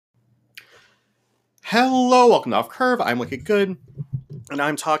Hello, welcome to Off Curve. I'm Wicked Good, and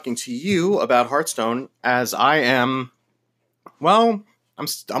I'm talking to you about Hearthstone as I am. Well, I'm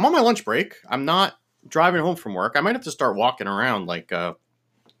on my lunch break. I'm not driving home from work. I might have to start walking around like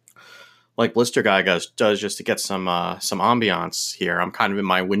Blister Guy does just to get some ambiance here. I'm kind of in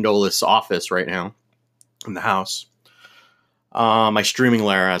my windowless office right now in the house, my streaming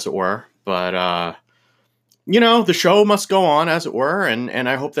lair, as it were. But the show must go on, as it were, and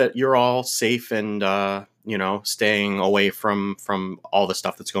I hope that you're all safe and staying away from all the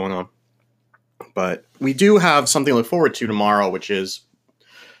stuff that's going on. But we do have something to look forward to tomorrow, which is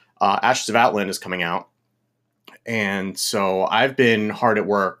Ashes of Outland is coming out. And so I've been hard at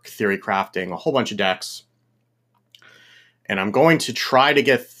work theory crafting a whole bunch of decks. And I'm going to try to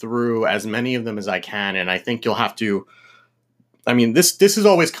get through as many of them as I can. And I think you'll have to... I mean, this is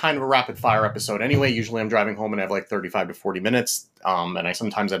always kind of a rapid fire episode anyway. Usually I'm driving home and I have like 35 to 40 minutes. And I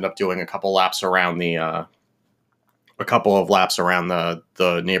sometimes end up doing a couple laps around the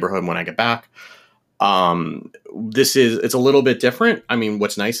neighborhood when I get back. It's a little bit different. I mean,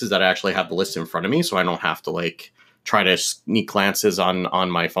 what's nice is that I actually have the list in front of me, so I don't have to like try to sneak glances on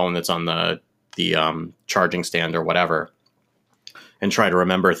my phone that's on the charging stand or whatever and try to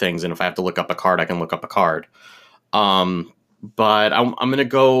remember things. And if I have to look up a card, I can look up a card. But I'm going to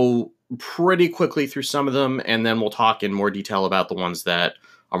go pretty quickly through some of them, and then we'll talk in more detail about the ones that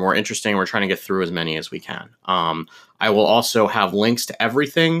are more interesting. We're trying to get through as many as we can. I will also have links to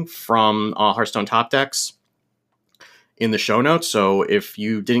everything from Hearthstone Top Decks in the show notes. So if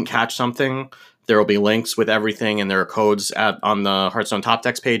you didn't catch something, there will be links with everything, and there are codes on the Hearthstone Top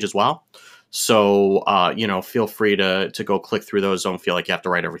Decks page as well. So, feel free to go click through those. Don't feel like you have to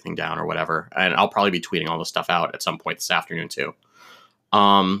write everything down or whatever. And I'll probably be tweeting all this stuff out at some point this afternoon too.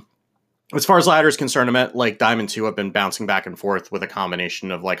 As far as ladder is concerned, I'm at like Diamond 2. I've been bouncing back and forth with a combination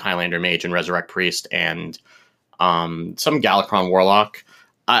of like Highlander Mage and Resurrect Priest and some Galakron Warlock.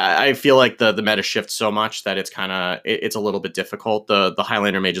 I feel like the meta shifts so much that it's a little bit difficult. The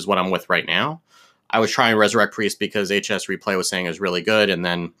Highlander Mage is what I'm with right now. I was trying Resurrect Priest because HS Replay was saying it was really good, and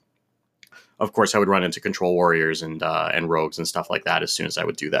then of course I would run into Control Warriors and Rogues and stuff like that as soon as I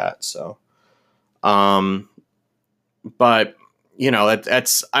would do that. So, but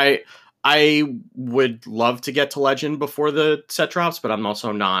I would love to get to Legend before the set drops, but I'm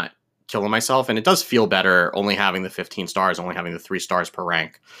also not killing myself. And it does feel better only having the 15 stars, only having the 3 stars per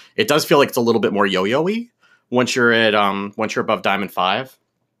rank. It does feel like it's a little bit more yo-yo-y once you're above Diamond 5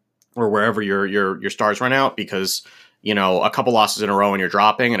 or wherever your stars run out, because a couple losses in a row and you're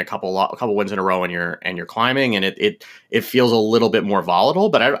dropping, and a couple wins in a row and you're climbing, and it feels a little bit more volatile.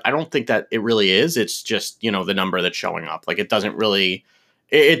 But I don't think that it really is. It's just the number that's showing up. Like it doesn't really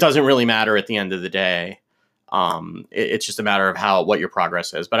matter at the end of the day. It's just a matter of what your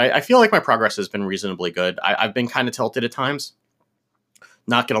progress is. But I feel like my progress has been reasonably good. I've been kind of tilted at times.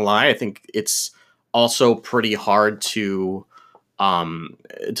 Not gonna lie, I think it's also pretty hard to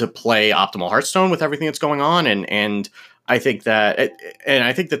play optimal Hearthstone with everything that's going on, and I think that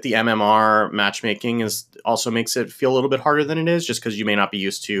the MMR matchmaking also makes it feel a little bit harder than it is, just because you may not be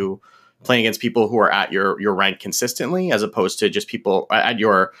used to playing against people who are at your rank consistently, as opposed to just people at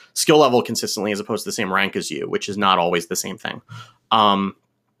your skill level consistently, as opposed to the same rank as you, which is not always the same thing. I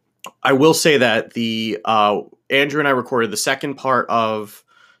will say that Andrew and I recorded the second part of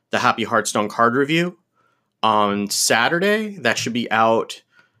the Happy Hearthstone card review on Saturday. That should be out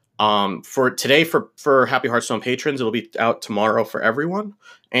for today for Happy Hearthstone patrons. It'll be out tomorrow for everyone.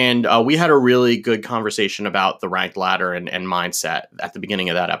 And we had a really good conversation about the ranked ladder and mindset at the beginning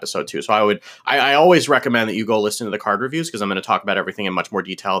of that episode too. So I always recommend that you go listen to the card reviews, because I'm going to talk about everything in much more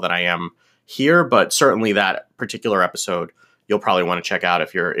detail than I am here. But certainly that particular episode you'll probably want to check out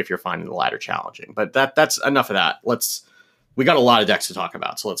if you're finding the ladder challenging. But that's enough of that. We got a lot of decks to talk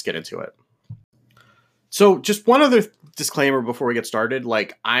about, so let's get into it. So just one other disclaimer before we get started.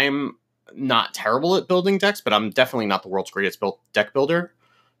 Like, I'm not terrible at building decks, but I'm definitely not the world's greatest deck builder.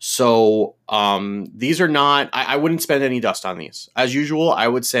 So these are not... I wouldn't spend any dust on these. As usual, I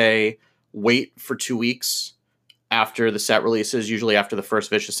would say wait for 2 weeks after the set releases, usually after the first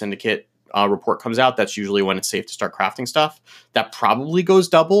Vicious Syndicate report comes out. That's usually when it's safe to start crafting stuff. That probably goes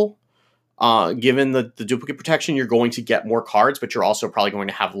double. Given the duplicate protection, you're going to get more cards, but you're also probably going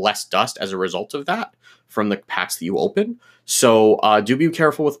to have less dust as a result of that from the packs that you open. So do be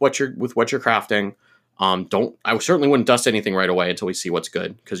careful with what you're crafting. I certainly wouldn't dust anything right away until we see what's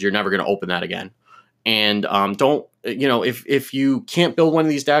good, because you're never going to open that again. And if you can't build one of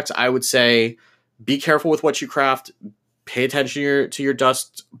these decks, I would say be careful with what you craft. Pay attention to your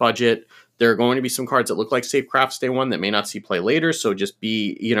dust budget. There are going to be some cards that look like Safecraft's day one that may not see play later. So just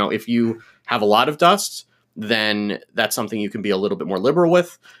be, if you have a lot of dust, then that's something you can be a little bit more liberal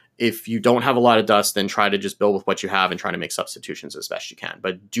with. If you don't have a lot of dust, then try to just build with what you have and try to make substitutions as best you can.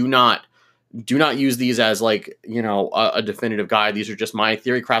 But do not use these as like, a definitive guide. These are just my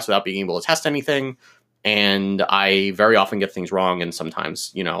theory crafts without being able to test anything. And I very often get things wrong, and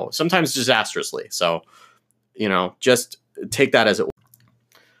sometimes disastrously. So, just take that as it.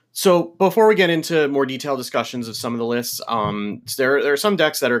 So before we get into more detailed discussions of some of the lists, there are some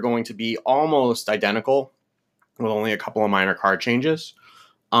decks that are going to be almost identical with only a couple of minor card changes.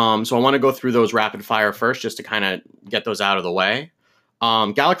 So I want to go through those rapid fire first, just to kind of get those out of the way.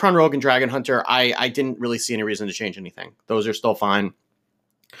 Galakrond Rogue and Dragon Hunter, I didn't really see any reason to change anything. Those are still fine.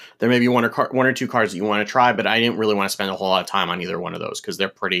 There may be one or two cards that you want to try, but I didn't really want to spend a whole lot of time on either one of those because they're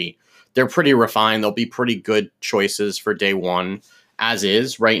pretty refined. They'll be pretty good choices for day one as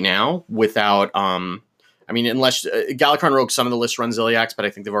is right now without, unless Galakrond Rogue, some of the lists run Ziliax, but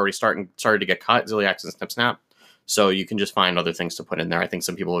I think they've already started to get cut, Ziliax and Snip Snap. So you can just find other things to put in there. I think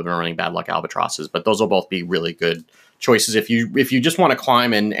some people have been running Bad Luck Albatrosses, but those will both be really good choices. If you just want to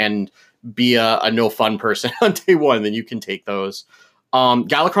climb and be a no fun person on day one, then you can take those.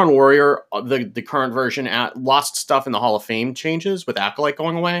 Galakrond Warrior, the current version lost stuff in the Hall of Fame changes with Acolyte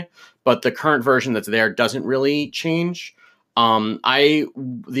going away, but the current version that's there doesn't really change.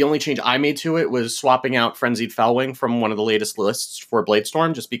 The only change I made to it was swapping out Frenzied Fellwing from one of the latest lists for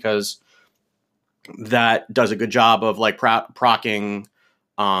Bladestorm, just because that does a good job of like procking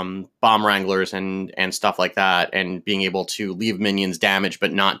Bomb Wranglers and stuff like that, and being able to leave minions damaged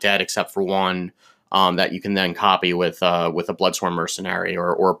but not dead except for one, that you can then copy with a Bloodsworn Mercenary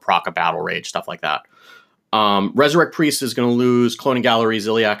or proc a Battle Rage, stuff like that. Resurrect Priest is going to lose Cloning Gallery,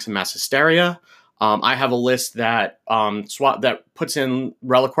 Ziliax, and Mass Hysteria. I have a list that that puts in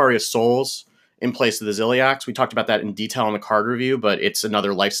Reliquary of Souls in place of the Ziliax. We talked about that in detail in the card review, but it's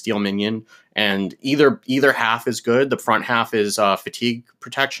another lifesteal minion, and either half is good. The front half is fatigue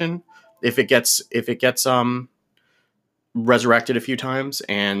protection if it gets resurrected a few times,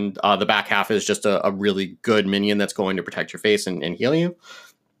 and the back half is just a really good minion that's going to protect your face and heal you.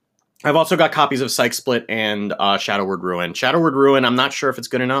 I've also got copies of Psych Split and Shadowward Ruin. Shadowward Ruin, I'm not sure if it's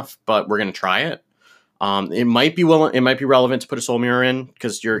good enough, but we're going to try it. It might be relevant to put a Soul Mirror in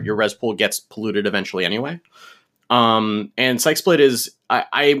because your res pool gets polluted eventually anyway. And Psych Split is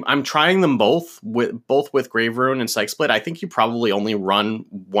I'm trying them both with Grave Rune and Psych Split. I think you probably only run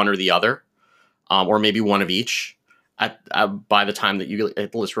one or the other, or maybe one of each by the time that you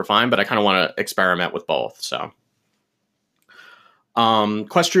get the list refined. But I kind of want to experiment with both. So,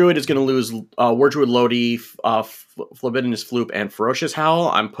 Quest Druid is going to lose War Druid Lodi, Phlebinus Floop, and Ferocious Howl.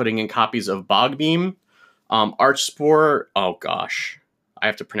 I'm putting in copies of Bogbeam. Archspore, oh gosh, I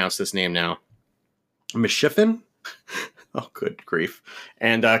have to pronounce this name now. Mishifin? Oh, good grief.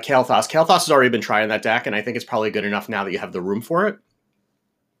 And Kael'thas. Kael'thas has already been tried in that deck, and I think it's probably good enough now that you have the room for it.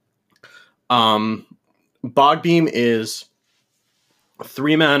 Bogbeam is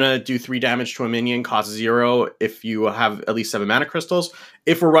 3 mana, do 3 damage to a minion, cost 0 if you have at least 7 mana crystals.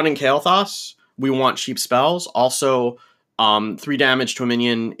 If we're running Kael'thas, we want cheap spells. Also, 3 damage to a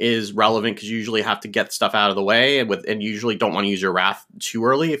minion is relevant because you usually have to get stuff out of the way, and you usually don't want to use your Wrath too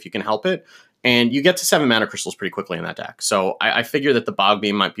early if you can help it. And you get to 7 mana crystals pretty quickly in that deck. So I figure that the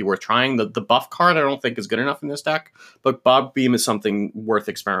Bogbeam might be worth trying. The buff card I don't think is good enough in this deck, but Bogbeam is something worth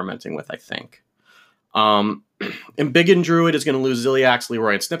experimenting with, I think. Embiggen Druid is going to lose Ziliax,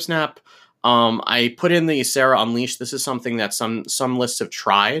 Leroy, and Snip Snap. I put in the Ysera Unleashed. This is something that some lists have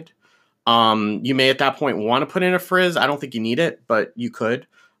tried. You may at that point want to put in a Frizz. I don't think you need it, but you could.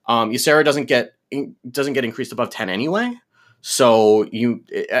 Ysera doesn't get increased above 10 anyway. So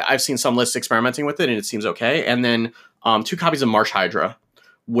I've seen some lists experimenting with it, and it seems okay. And then 2 copies of Marsh Hydra,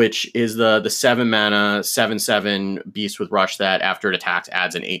 which is the 7 mana 7/7 beast with Rush that after it attacks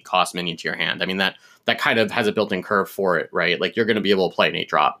adds an 8 cost minion to your hand. I mean that kind of has a built-in curve for it, right? Like you're going to be able to play an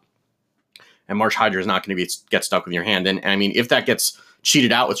 8-drop, and Marsh Hydra is not going to get stuck with your hand. And I mean, if that gets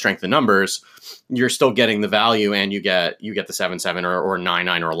cheated out with Strength of Numbers, you're still getting the value, and you get the 7/7 or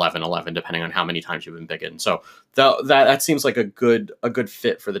 9/9 or 11/11 depending on how many times you've been biggen. So that seems like a good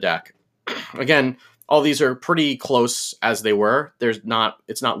fit for the deck. Again, all these are pretty close as they were. It's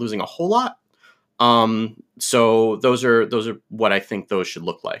not losing a whole lot. So those are what I think those should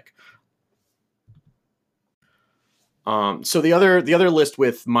look like. So the other list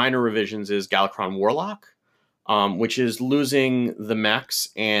with minor revisions is Galakrond Warlock, which is losing the Mechs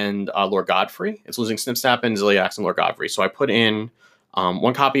and Lord Godfrey. It's losing Snip Snap and Ziliax and Lord Godfrey. So I put in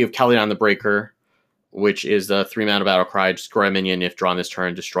 1 copy of Kallidan the Breaker, which is the 3-mana battle cry. Destroy a minion if drawn this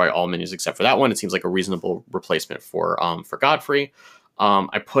turn. Destroy all minions except for that one. It seems like a reasonable replacement for Godfrey.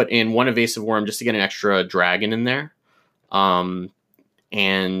 I put in 1 Evasive Worm just to get an extra dragon in there.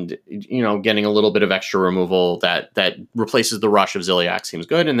 And, you know, getting a little bit of extra removal that replaces the rush of Ziliax seems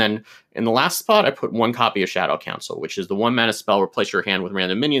good. And then in the last spot, I put 1 copy of Shadow Council, which is the 1-mana spell. Replace your hand with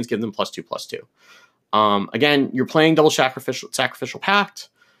random minions, give them +2/+2. Again, you're playing Double Sacrificial Pact,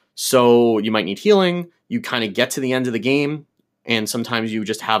 so you might need healing. You kind of get to the end of the game, and sometimes you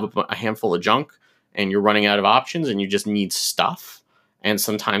just have a handful of junk, and you're running out of options, and you just need stuff. And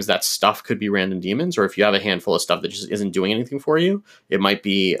sometimes that stuff could be random demons, or if you have a handful of stuff that just isn't doing anything for you, it might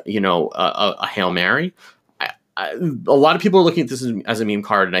be, you know, a Hail Mary. A lot of people are looking at this as a meme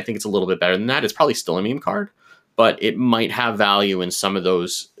card, and I think it's a little bit better than that. It's probably still a meme card, but it might have value in some of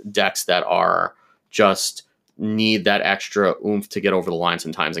those decks that are just need that extra oomph to get over the line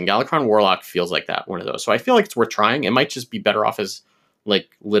sometimes. And Galakron Warlock feels like that, one of those. So I feel like it's worth trying. It might just be better off as like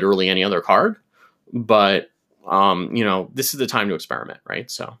literally any other card, but you know, this is the time to experiment,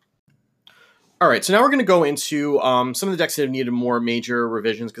 right? So, all right. So now we're going to go into some of the decks that have needed more major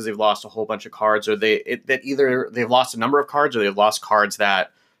revisions because they've lost a whole bunch of cards, or either they've lost a number of cards, or they've lost cards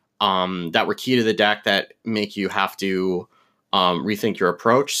that that were key to the deck that make you have to rethink your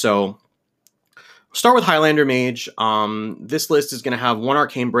approach. So, start with Highlander Mage. This list is going to have 1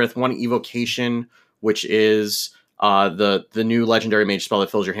 Arcane Breath, 1 Evocation, which is the new legendary mage spell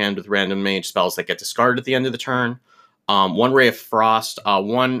that fills your hand with random mage spells that get discarded at the end of the turn. 1 Ray of Frost,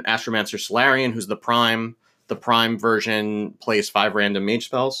 1 Astromancer Solarian, who's the prime version, plays 5 random mage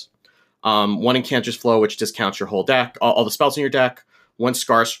spells. 1 Enchantress Flow, which discounts your whole deck, all the spells in your deck. 1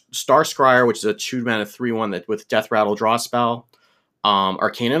 Star Scryer, which is a 2-mana 3/1 that with Death Rattle draw a spell.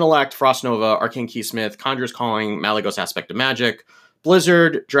 Arcane Intellect, Frost Nova, Arcane Keysmith, Conjurer's Calling, Malygos Aspect of Magic,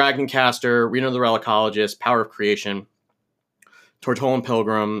 Blizzard, Dragoncaster, Reno the Relicologist, Power of Creation, Tortolan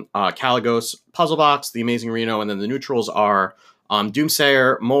Pilgrim, Kaligos, Puzzle Box, The Amazing Reno, and then the neutrals are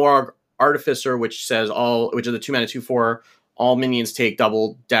Doomsayer, Moarg, Artificer, which is the 2-mana 2/4, all minions take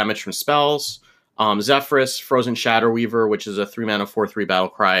double damage from spells. Zephrys, Frozen Shadow Weaver, which is a 3-mana 4/3 battle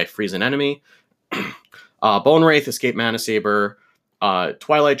cry, freeze an enemy. Bone Wraith, Escape Mana Saber,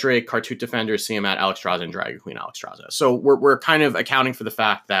 Twilight Drake, Kartut Defender, Siamat, Alexstrasza, and Dragon Queen Alexstrasza. So we're kind of accounting for the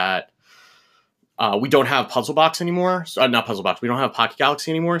fact that we don't have Puzzle Box anymore. So, not Puzzle Box. We don't have Pocket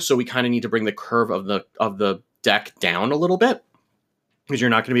Galaxy anymore. So we kind of need to bring the curve of the deck down a little bit, because you're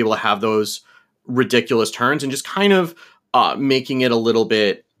not going to be able to have those ridiculous turns, and just kind of making it a little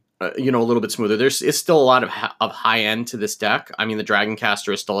bit, a little bit smoother. It's still a lot of high end to this deck. I mean, the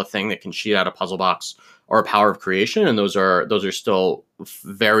Dragoncaster is still a thing that can cheat out a Puzzle Box or a Power of Creation, and those are still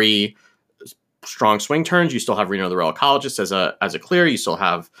very strong swing turns. You still have Reno the Relicologist as a clear. You still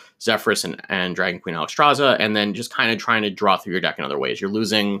have Zephrys and Dragon Queen Alexstrasza, and then just kind of trying to draw through your deck in other ways. You're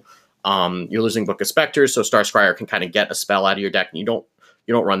losing Book of Specters, so Star Scryer can kind of get a spell out of your deck, and you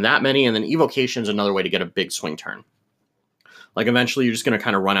don't run that many. And then Evocation is another way to get a big swing turn. Like eventually you're just going to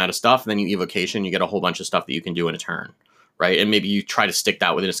kind of run out of stuff, and then you Evocation, you get a whole bunch of stuff that you can do in a turn, right? And maybe you try to stick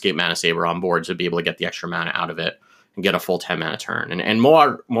that with an Escape Mana Saber on board to be able to get the extra mana out of it and get a full 10-mana turn. And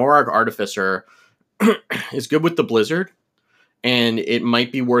Moarg Artificer is good with the Blizzard, and it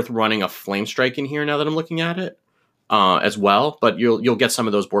might be worth running a Flame Strike in here now that I'm looking at it as well. But you'll get some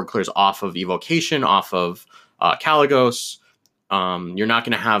of those board clears off of Evocation, off of Kaligos. You're not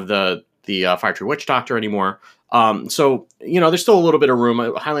going to have the Fire Tree Witch Doctor anymore. So there's still a little bit of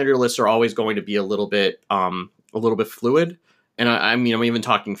room. Highlander lists are always going to be a little bit fluid, and I'm even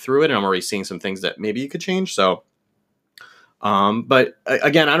talking through it, and I'm already seeing some things that maybe you could change. So, but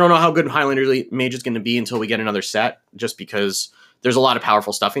again, I don't know how good Highlander Mage is going to be until we get another set, just because there's a lot of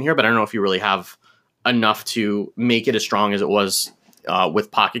powerful stuff in here, but I don't know if you really have enough to make it as strong as it was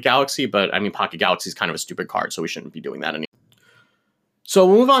with Pocket Galaxy. But I mean, Pocket Galaxy is kind of a stupid card, so we shouldn't be doing that anymore. So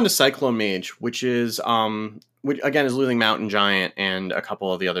we'll move on to Cyclone Mage, which again is losing Mountain Giant and a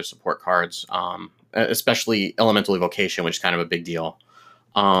couple of the other support cards, especially Elemental Evocation, which is kind of a big deal.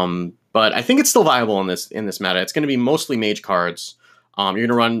 But I think it's still viable in this meta. It's going to be mostly Mage cards. You're going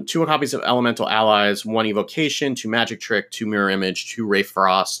to run 2 copies of Elemental Allies, 1 Evocation, 2 Magic Trick, 2 Mirror Image, 2 Ray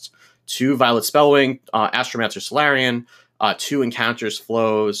Frost, 2 Violet Spellwing, Astromancer Solarian, 2 Encounters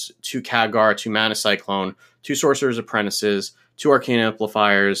Flows, 2 Khadgar, 2 Mana Cyclone, 2 Sorcerer's Apprentices, 2 Arcane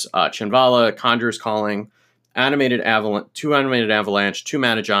Amplifiers, Chinvala, Conjurer's Calling, 2 Animated Avalanche, 2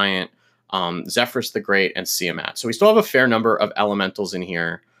 Mana Giant, Zephrys the Great, and Siamat. So we still have a fair number of elementals in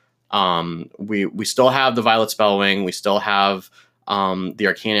here. We still have the Violet Spellwing. We still have The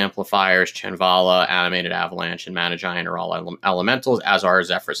Arcane Amplifiers, Chanvala, Animated Avalanche, and Mana Giant are all elementals, as are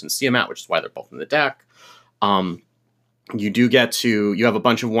Zephrys and Tiamat, which is why they're both in the deck. You have a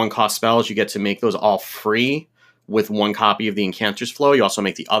bunch of 1-cost spells. You get to make those all free with 1 copy of the Incanter's Flow. You also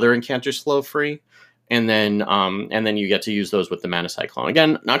make the other Incanter's Flow free. And then you get to use those with the Mana Cyclone.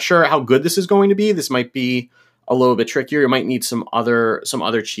 Again, not sure how good this is going to be. This might be a little bit trickier. You might need some other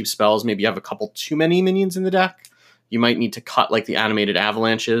cheap spells. Maybe you have a couple too many minions in the deck. You might need to cut like the Animated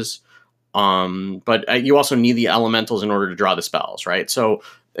Avalanches. But you also need the elementals in order to draw the spells, right? So,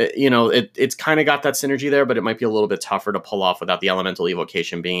 it's kind of got that synergy there, but it might be a little bit tougher to pull off without the elemental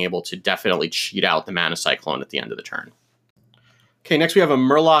evocation being able to definitely cheat out the Mana Cyclone at the end of the turn. Okay, next we have a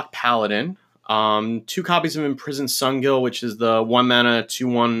Murloc Paladin. 2 copies of Imprisoned Sungill, which is the 1-mana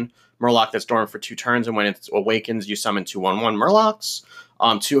 2/1 Murloc that's dormant for 2 turns, and when it awakens, you summon 2/1/1 Murlocs.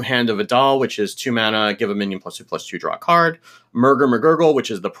 2 Hand of Adal, which is 2 mana, give a minion +2/+2, draw a card. MurGurgle,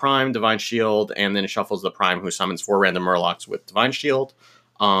 which is the Prime, Divine Shield, and then it shuffles the Prime, who summons 4 random Murlocs with Divine Shield.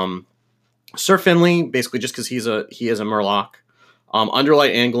 Sir Finley, basically just because he is a Murloc.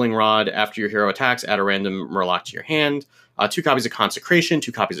 Underlight Angling Rod, after your hero attacks, add a random Murloc to your hand. 2 copies of Consecration,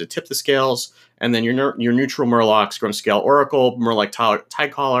 2 copies of Tip the Scales, and then your neutral Murlocs, Grimscale Oracle, Murloc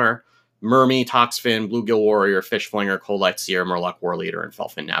Tidecaller, Mermy, Toxfin, Bluegill Warrior, Fishflinger, Coldlight Seer, Murloc War Leader, and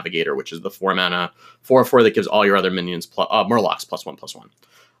Felfin Navigator, which is the 4 mana 4/4 that gives all your other minions Murlocs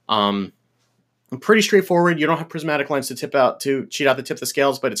 +1/+1. Pretty straightforward. You don't have prismatic lines to cheat out the Tip the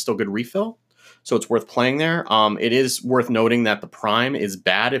Scales, but it's still good refill, so it's worth playing there. It is worth noting that the Prime is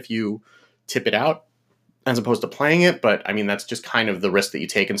bad if you tip it out as opposed to playing it, but I mean that's just kind of the risk that you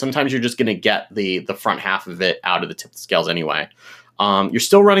take, and sometimes you're just going to get the front half of it out of the Tip the Scales anyway. You're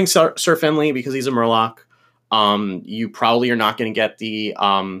still running Sir Finley because he's a Murloc. You probably are not going to get the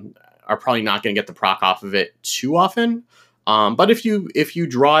proc off of it too often. But if you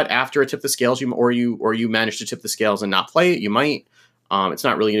draw it after a Tip the Scales, or you manage to tip the scales and not play it, you might. It's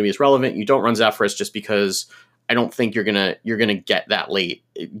not really going to be as relevant. You don't run Zephrys just because I don't think you're gonna get that late.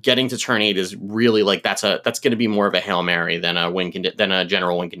 Getting to turn 8 is really like that's going to be more of a Hail Mary than a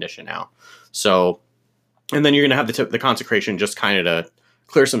general win condition now. So, and then you're going to have the Consecration just kind of to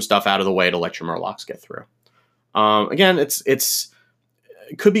clear some stuff out of the way to let your Murlocs get through. Again, it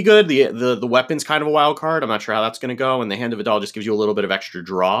could be good. The weapon's kind of a wild card. I'm not sure how that's going to go. And the Hand of Adal just gives you a little bit of extra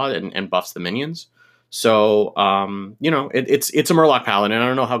draw and buffs the minions. So, it's a Murloc Paladin. I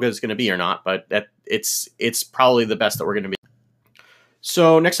don't know how good it's going to be or not, but it's probably the best that we're going to be.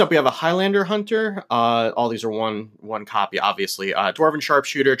 So next up, we have a Highlander Hunter. All these are one copy, obviously. Dwarven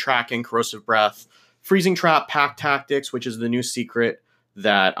Sharpshooter, Tracking, Corrosive Breath, Freezing Trap, Pack Tactics, which is the new secret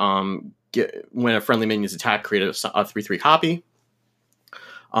that when a friendly minion is attacked, create a 3/3 copy.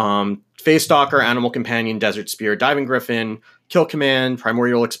 Phase Stalker, Animal Companion, Desert Spear, Diving Griffin, Kill Command,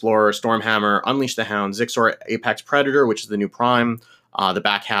 Primordial Explorer, Stormhammer, Unleash the Hound, Zixor, Apex Predator, which is the new Prime. The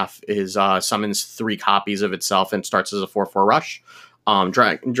back half is summons 3 copies of itself and starts as a 4/4 rush.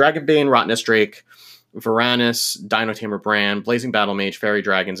 Dragonbane, Rottnest Drake, Varanus, Dino Tamer Brand, Blazing Battle Mage, Fairy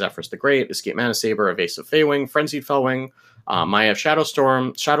Dragon, Zephrys the Great, Escape Mana Saber, Evasive Feywing, Frenzied Fellwing, Maya Shadow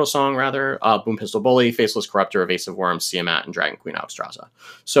Song, Boom Pistol Bully, Faceless Corruptor, Evasive Worm, Tiamat, and Dragon Queen Alexstrasza.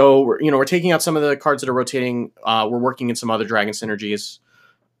 So we're taking out some of the cards that are rotating. We're working in some other Dragon synergies,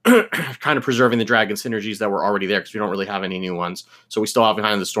 kind of preserving the Dragon synergies that were already there because we don't really have any new ones. So we still have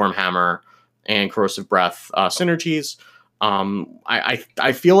kind of the Stormhammer and Corrosive Breath synergies.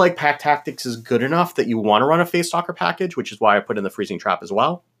 I feel like Pack Tactics is good enough that you want to run a Phase Stalker package, which is why I put in the Freezing Trap as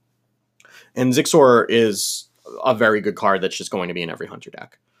well. And Zixor is a very good card that's just going to be in every Hunter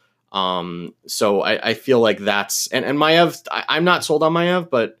deck. So I feel like that's and Maiev. I'm not sold on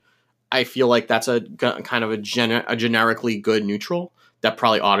Maiev, but I feel like that's a kind of a generically good neutral that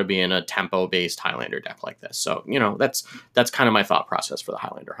probably ought to be in a tempo based Highlander deck like this. So that's kind of my thought process for the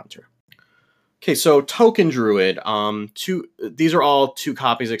Highlander Hunter. Okay, so Token Druid. These are all 2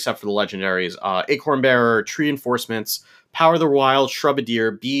 copies except for the legendaries. Acorn Bearer, Tree Enforcements, Power the Wild,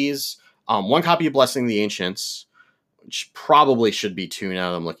 Shrubadier, Bees. 1 copy of Blessing the Ancients, which probably should be 2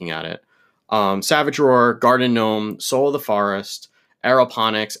 now that I'm looking at it. Savage Roar, Garden Gnome, Soul of the Forest,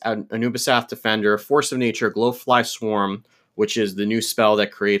 Aeroponics, Anubisath Defender, Force of Nature, Glowfly Swarm, which is the new spell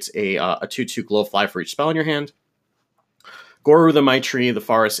that creates a 2/2 Glowfly for each spell in your hand. Goru the Maitri, the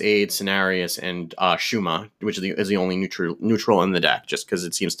Forest Aid, Cenarius, and Shuma, which is the only neutral in the deck, just because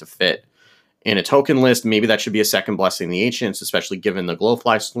it seems to fit in a token list. Maybe that should be a second Blessing the Ancients, especially given the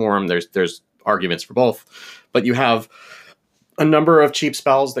Glowfly Swarm. There's arguments for both. But you have a number of cheap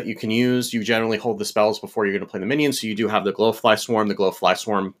spells that you can use. You generally hold the spells before you're going to play the minions, so you do have the Glowfly Swarm. The Glowfly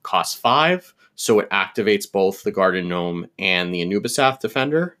Swarm costs 5, so it activates both the Garden Gnome and the Anubisath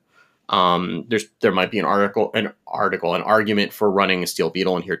Defender. There might be an argument for running a Steel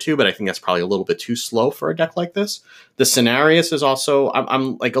Beetle in here too, but I think that's probably a little bit too slow for a deck like this. The Cenarius is also,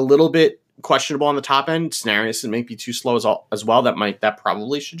 I'm like a little bit questionable on the top end. Cenarius may be too slow as well. That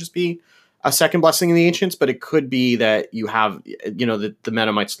probably should just be a second Blessing in the Ancients, but it could be that you have, the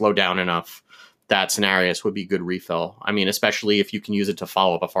meta might slow down enough that Cenarius would be good refill. I mean, especially if you can use it to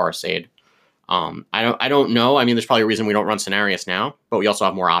follow up a Forest Aid. I don't know. I mean, there's probably a reason we don't run Cenarius now, but we also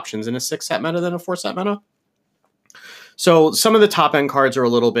have more options in a 6-set meta than a 4-set meta. So some of the top end cards are a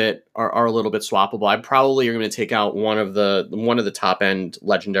little bit swappable. I probably are going to take out one of the top end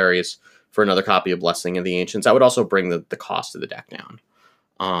legendaries for another copy of Blessing of the Ancients. I would also bring the cost of the deck down.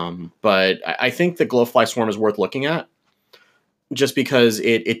 But I think the Glowfly Swarm is worth looking at, just because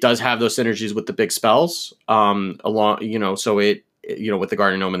it does have those synergies with the big spells, so with the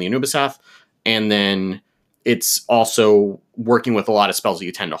Garden Gnome and the Anubisath, and then it's also working with a lot of spells that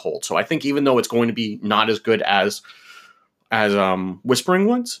you tend to hold. So I think even though it's going to be not as good as Whispering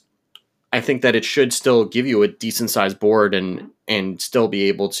Woods, I think that it should still give you a decent sized board and still be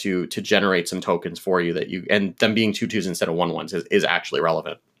able to generate some tokens for you and them being 2/2s instead of 1/1s is actually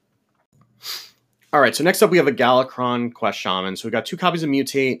relevant. All right, so next up we have a Galakron Quest Shaman. So we got 2 copies of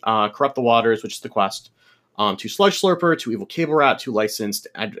Mutate, Corrupt the Waters, which is the quest, 2 Sludge Slurper, 2 Evil Cable Rat, 2 Licensed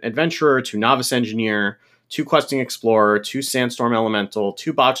Adventurer, 2 Novice Engineer, 2 Questing Explorer, 2 Sandstorm Elemental,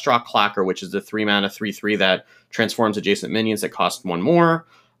 2 Boxdrop Clacker, which is the 3-mana 3/3 that transforms adjacent minions that cost 1 more,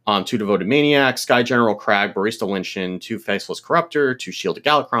 2 Devoted Maniac, Sky General Crag, Barista Lynchin, 2 Faceless Corruptor, 2 Shielded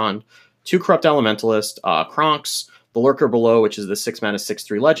Galakron, 2 Corrupt Elementalist, Kronks, the Lurker Below, which is the 6-mana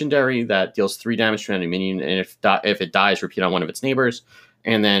 6/3 legendary that deals 3 damage to an enemy minion, and if it dies, repeat on one of its neighbors,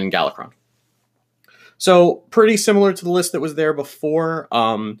 and then Galakron. So pretty similar to the list that was there before.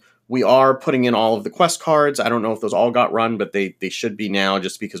 We are putting in all of the quest cards. I don't know if those all got run, but they should be now,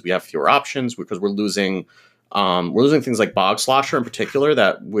 just because we have fewer options, because we're losing things like Bog Slosher in particular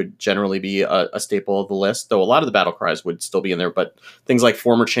that would generally be a staple of the list, though a lot of the battle cries would still be in there, but things like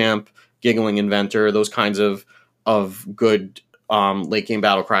Former Champ, Giggling Inventor, those kinds of good late game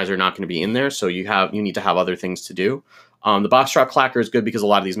battle cries are not going to be in there, so you need to have other things to do. The Boxdrop Clacker is good because a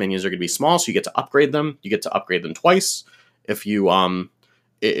lot of these minions are going to be small, so you get to upgrade them. You get to upgrade them twice if you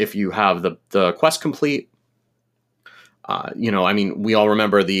have the quest complete. We all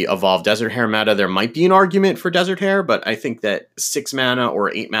remember the Evolved Desert Hare meta. There might be an argument for Desert Hare, but I think that 6 mana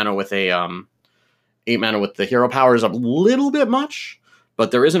or 8 mana with a 8 mana with the hero power is a little bit much.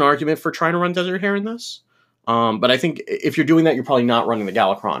 But there is an argument for trying to run Desert Hare in this. But I think if you're doing that, you're probably not running the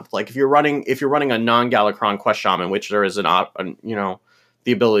Galakron. Like if you're running a non-Galakron Quest Shaman, which there is the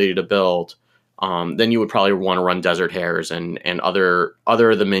ability to build, then you would probably want to run Desert Hares and other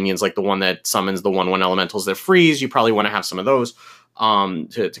of the minions, like the one that summons the 1/1 elementals that freeze. You probably want to have some of those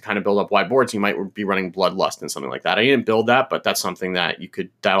to kind of build up wide boards. You might be running Bloodlust and something like that. I didn't build that, but that's something that you could.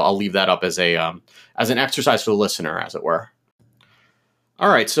 I'll leave that up as an exercise for the listener, as it were. All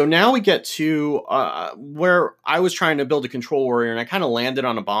right, so now we get to where I was trying to build a Control Warrior, and I kind of landed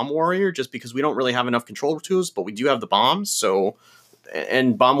on a Bomb Warrior just because we don't really have enough control tools, but we do have the bombs. So,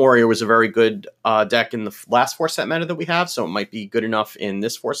 and Bomb Warrior was a very good deck in the last 4-set meta that we have, so it might be good enough in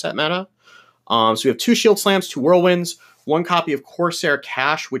this 4-set meta. So we have 2 Shield Slams, 2 Whirlwinds, 1 copy of Corsair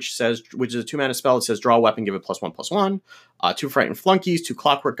Cache, which is a 2-mana spell that says draw a weapon, give it +1/+1. 2 Frightened Flunkies, 2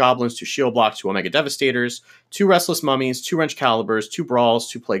 Clockwork Goblins, 2 Shield Blocks, 2 Omega Devastators, 2 Restless Mummies, 2 Wrench Calibers, 2 Brawls,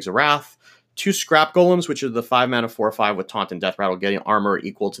 2 Plagues of Wrath, 2 Scrap Golems, which are the 5-mana 4/5 with Taunt and Death Rattle, getting armor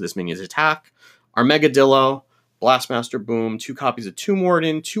equal to this minion's attack. Armegadillo, Blastmaster Boom, 2 copies of Tomb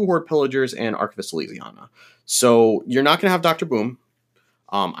Warden, 2 Horde Pillagers, and Archivist Elysiana. So you're not going to have Dr. Boom.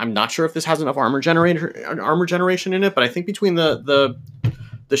 I'm not sure if this has enough armor generation in it, but I think between the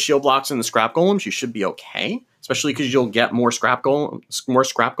Shield Blocks and the Scrap Golems, you should be okay. Especially because you'll get more Scrap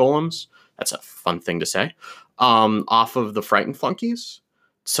Golems. That's a fun thing to say. Off of the Frightened Flunkies,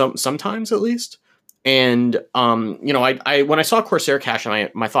 sometimes at least. And I when I saw Corsair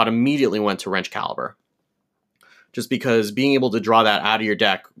Cache, my thought immediately went to Wrench Caliber. Just because being able to draw that out of your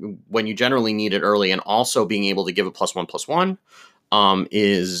deck when you generally need it early, and also being able to give it +1/+1.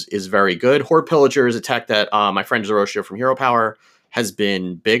 Is very good. Horde Pillager is a tech that my friend Zeroshia from Hero Power has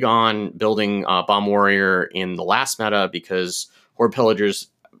been big on building Bomb Warrior in the last meta, because Horde Pillager's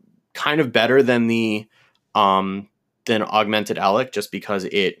kind of better than the than Augmented Alec, just because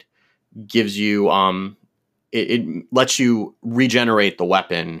it gives you it lets you regenerate the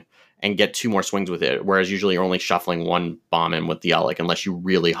weapon and get 2 more swings with it, whereas usually you're only shuffling 1 bomb in with the Alec unless you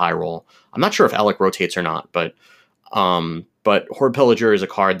really high roll. I'm not sure if Alec rotates or not, but But Horde Pillager is a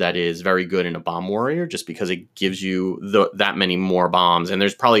card that is very good in a Bomb Warrior just because it gives you that many more bombs. And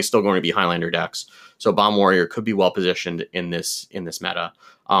there's probably still going to be Highlander decks. So Bomb Warrior could be well positioned in this meta.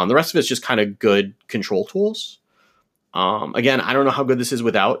 The rest of it's just kind of good control tools. Again, I don't know how good this is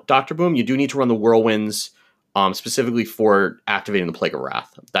without Dr. Boom. You do need to run the Whirlwinds specifically for activating the Plague of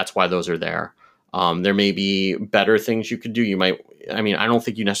Wrath. That's why those are there. There may be better things you could do. You might, I mean, I don't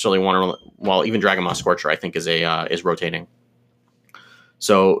think you necessarily want to, well, even Dragonmaw Scorcher, I think, is rotating.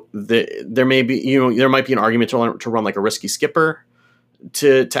 So there may be, there might be an argument to run like a Risky Skipper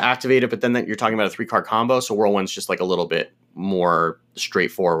to activate it, but then you're talking about a 3-card combo. So Whirlwind's just like a little bit more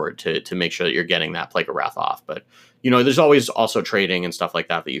straightforward to make sure that you're getting that Plague of Wrath off. But there's always also trading and stuff like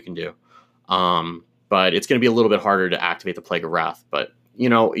that you can do. But it's going to be a little bit harder to activate the Plague of Wrath. But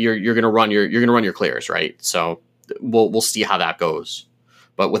you're going to run your clears, right? So we'll see how that goes.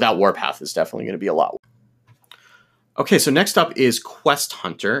 But without Warpath, it's definitely going to be a lot. Okay, so next up is Quest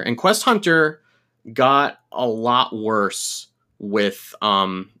Hunter, and Quest Hunter got a lot worse with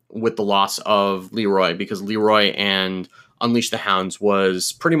the loss of Leroy, because Leroy and Unleash the Hounds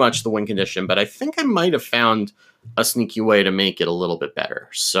was pretty much the win condition. But I think I might have found a sneaky way to make it a little bit better.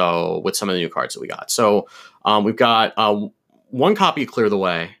 So with some of the new cards that we got, so we've got 1 copy of Clear the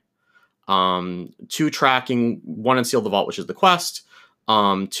Way, 2 tracking, 1 Unseal the Vault, which is the quest.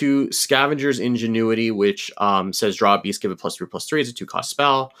 2 Scavenger's Ingenuity, which says draw a beast, give it +3/+3. It's a 2-cost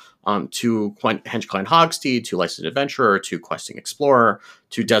spell. 2 Henchcline Hogsteed, 2 Licensed Adventurer, 2 Questing Explorer,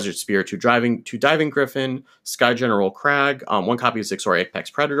 2 Desert Spear, 2 Diving Griffin, Sky General Crag, 1 copy of Zixor Apex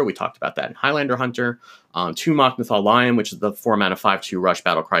Predator. We talked about that in Highlander Hunter. 2 Mok'Nathal Lion, which is the 4-mana 5/2 Rush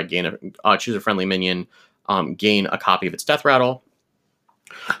Battle Cry. Choose a friendly minion, gain a copy of its Death Rattle.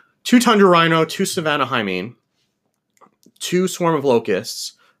 2 Tundra Rhino, 2 Savannah Highmane, 2 Swarm of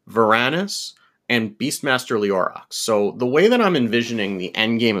Locusts, Varanus, and Beastmaster Leorox. So the way that I'm envisioning the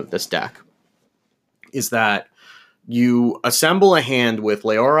end game of this deck is that you assemble a hand with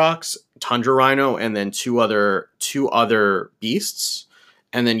Leorox, Tundra Rhino, and then two other beasts,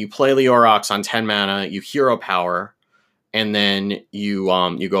 and then you play Leorox on 10 mana, you hero power, and then you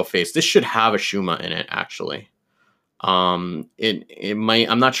go face. This should have a Shuma in it, actually. It might,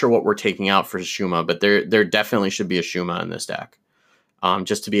 I'm not sure what we're taking out for Shuma, but there definitely should be a Shuma in this deck.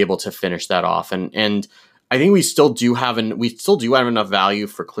 Just to be able to finish that off. And I think we still do have enough value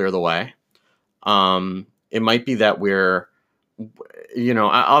for Clear the Way. It might be that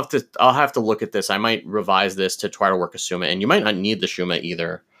I'll have to look at this. I might revise this to try to work a Shuma, and you might not need the Shuma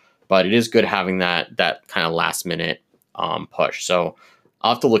either, but it is good having that kind of last minute push. So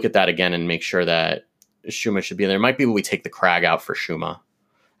I'll have to look at that again and make sure that Shuma should be in there. It might be we take the Crag out for Shuma.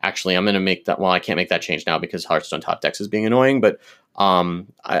 Actually, I'm going to make that. Well, I can't make that change now because Hearthstone Top Decks is being annoying, but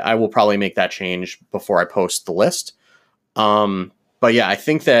I will probably make that change before I post the list. But yeah, I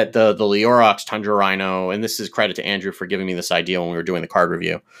think that the Leorox, Tundra Rhino, and this is credit to Andrew for giving me this idea when we were doing the card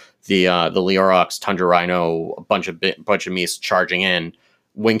review. The Leorox, Tundra Rhino, a bunch of Meese charging in,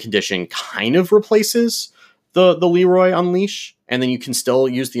 win condition kind of replaces the Leroy Unleash, and then you can still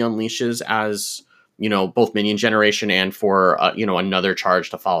use the Unleashes as both minion generation and for another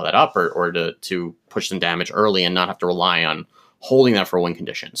charge to follow that up or to push some damage early and not have to rely on holding that for a win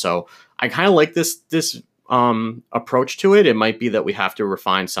condition. So I kind of like this approach to it. It might be that we have to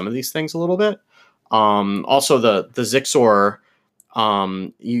refine some of these things a little bit. Also the Zixor,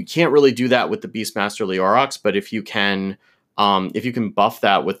 you can't really do that with the Beastmaster Leorox, but if you can buff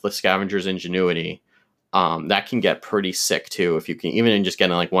that with the Scavenger's Ingenuity, that can get pretty sick too. If you can, even in just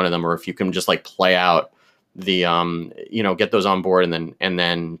getting like one of them, or if you can just like play out the, get those on board and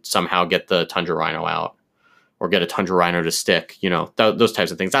then somehow get the Tundra Rhino out or get a Tundra Rhino to stick, those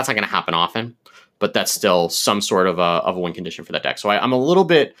types of things. That's not going to happen often, but that's still some sort of a win condition for that deck. So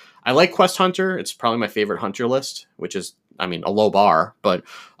I like Quest Hunter. It's probably my favorite Hunter list, which is, a low bar, but,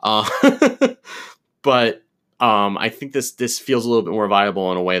 I think this feels a little bit more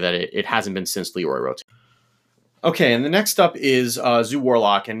viable in a way that it hasn't been since Leroy wrote. Okay, and the next up is Zoo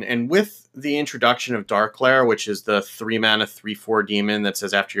Warlock, and with the introduction of Darkglare, which is the 3-mana 3/4 demon that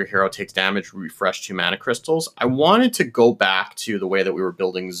says after your hero takes damage, refresh 2 mana crystals, I wanted to go back to the way that we were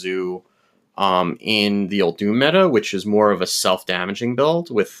building Zoo in the old Doom meta, which is more of a self-damaging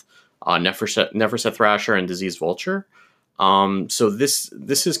build with Neferset Thrasher and Disease Vulture. So this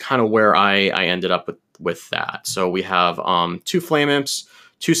is kind of where I ended up with that. So we have 2 Flame Imps,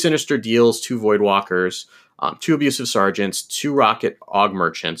 2 Sinister Deals, 2 Voidwalkers, 2 Abusive Sergeants, 2 Rocket Aug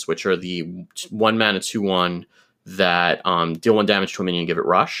Merchants, which are the 1-mana 2/1 that deal 1 damage to a minion and give it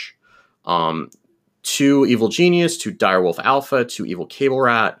Rush. 2 Evil Genius, 2 Direwolf Alpha, 2 Evil Cable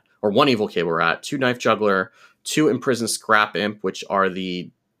Rat, or 1 Evil Cable Rat, 2 Knife Juggler, 2 Imprisoned Scrap Imp, which are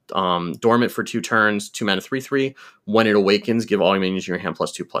the dormant for 2 turns, 2 mana 3/3. When it awakens, give all your minions in your hand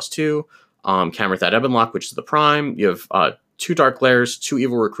 +2/+2. Cameron Ebonlock, which is the prime. You have 2 Dark Lairs, 2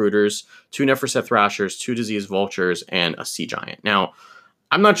 Evil Recruiters, 2 Neferseth Thrashers, 2 Disease Vultures, and a Sea Giant. Now,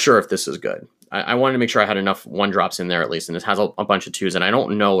 I'm not sure if this is good. I wanted to make sure I had enough 1-drops in there at least, and it has a bunch of 2s, and I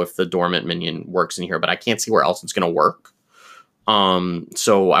don't know if the dormant minion works in here, but I can't see where else it's going to work.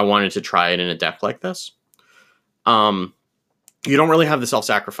 So I wanted to try it in a deck like this. You don't really have the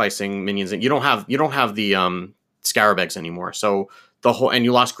self-sacrificing minions. You don't have the Scarab Eggs anymore. So and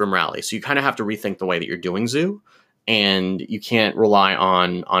you lost Grim Rally, so you kind of have to rethink the way that you're doing Zoo, and you can't rely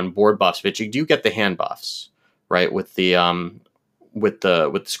on board buffs, but you do get the hand buffs, right? With the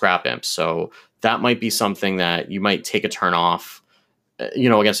Scrap Imps. So that might be something that you might take a turn off,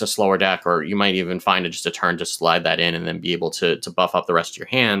 against a slower deck, or you might even find just a turn to slide that in and then be able to buff up the rest of your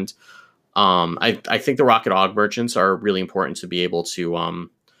hand. I think the Rocket Aug Merchants are really important to be able to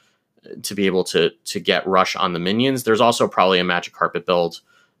get rush on the minions. There's also probably a Magic Carpet build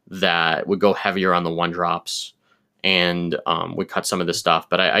that would go heavier on the 1-drops and would cut some of this stuff.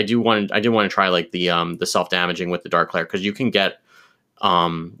 But I do want to try like the self-damaging with the Dark Lair, because you can get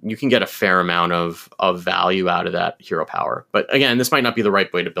a fair amount of value out of that hero power. But again, this might not be the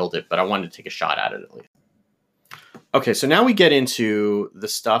right way to build it, but I wanted to take a shot at it at least. Okay, so now we get into the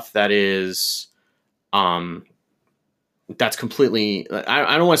stuff that is, that's completely,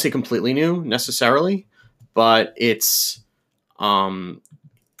 I don't want to say completely new necessarily, but it's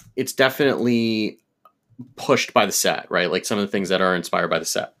definitely pushed by the set, right? Like some of the things that are inspired by the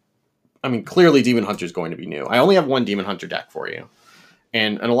set. I mean, clearly Demon Hunter is going to be new. I only have 1 Demon Hunter deck for you.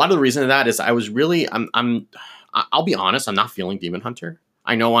 And a lot of the reason of that is I was really, I'll be honest, I'm not feeling Demon Hunter.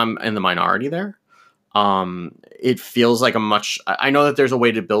 I know I'm in the minority there. It feels like I know that there's a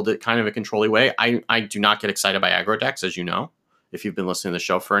way to build it kind of a controlly way. I do not get excited by aggro decks, as you know, if you've been listening to the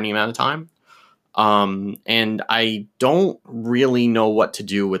show for any amount of time. And I don't really know what to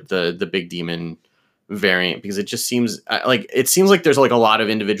do with the big demon variant, because it just seems like there's like a lot of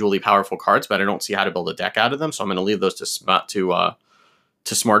individually powerful cards, but I don't see how to build a deck out of them. So I'm going to leave those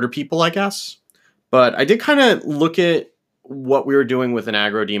to smarter people, I guess. But I did kind of look at what we were doing with an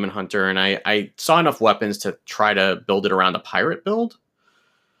aggro Demon Hunter, and I saw enough weapons to try to build it around a pirate build.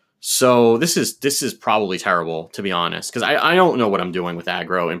 So this is probably terrible, to be honest, because I don't know what I'm doing with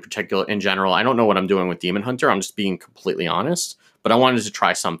aggro in general. I don't know what I'm doing with Demon Hunter. I'm just being completely honest, but I wanted to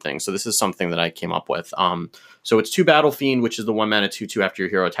try something. So this is something that I came up with. So it's 2 Battle Fiend, which is the 1 mana 2/2 after your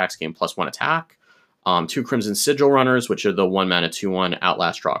hero attacks, gain +1 attack. 2 Crimson Sigil Runners, which are the 1 mana 2/1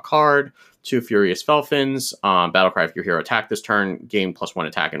 Outlast, draw a card. 2 Furious Felfins, Battlecry if your hero attack this turn, gain +1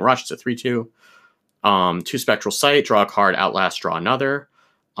 attack and rush. It's a 3/2. 2 Spectral Sight, draw a card, Outlast, draw another.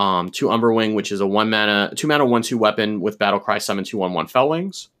 2 Umberwing, which is a 2 mana 1/2 weapon with Battlecry, summon 2 1/1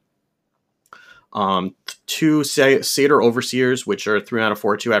 Fellwings. 2 Satyr Overseers, which are 3 mana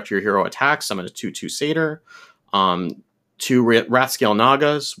 4/2 after your hero attacks, summon a 2/2 Satyr. 2 Wrathscale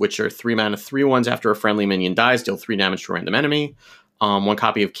Nagas, which are 3 mana 3/1s after a friendly minion dies, deal 3 damage to a random enemy. 1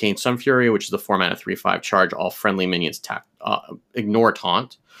 copy of Kain Sunfury, which is the 4 mana 3/5 charge, all friendly minions attack, ignore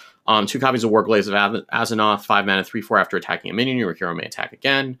taunt. 2 copies of Warglaze of Azzinoth, 5 mana 3/4 after attacking a minion, your hero may attack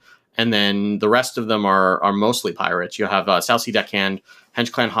again. And then the rest of them are mostly pirates. You have Southsea Deckhand,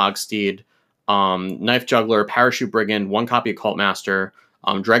 Henchclan Hogsteed, Knife Juggler, Parachute Brigand, 1 copy of Cult Master,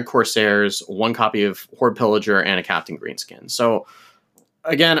 Dread Corsairs, 1 copy of Horde Pillager, and a Captain Greenskin. So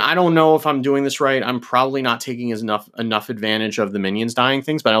again, I don't know if I'm doing this right. I'm probably not taking enough advantage of the minions dying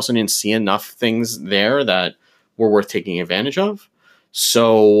things, but I also didn't see enough things there that were worth taking advantage of.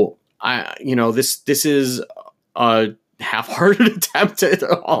 So this is a half-hearted attempt, in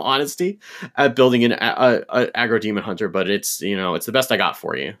all honesty, at building an aggro Demon Hunter, but it's the best I got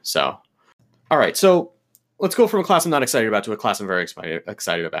for you. So, all right, so let's go from a class I'm not excited about to a class I'm very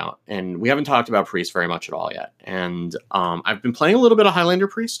excited about. And we haven't talked about Priest very much at all yet. And I've been playing a little bit of Highlander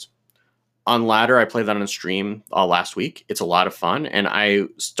Priest. On Ladder, I played that on a stream last week. It's a lot of fun. And I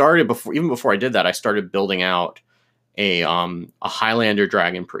started, before I did that, I started building out a Highlander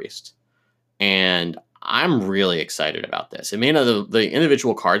Dragon Priest. And I'm really excited about this. It may not, the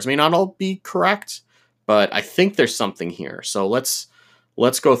individual cards may not all be correct, but I think there's something here. So let's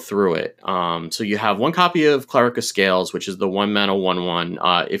go through it. So you have 1 copy of Cleric of Scales, which is the 1 mana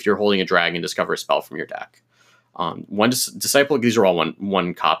 1/1. If you're holding a dragon, discover a spell from your deck. 1 Disciple, these are all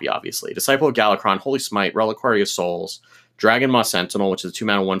one copy, obviously. Disciple of Galakron, Holy Smite, Reliquary of Souls, Dragon Maw Sentinel, which is a 2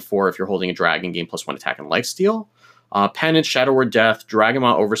 mana 1/4. If you're holding a dragon, gain +1 attack and lifesteal. Penance, Shadow Word Death,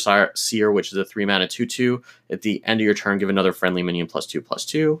 Dragonmaw Overseer, which is a 3-mana 2/2. At the end of your turn, give another friendly minion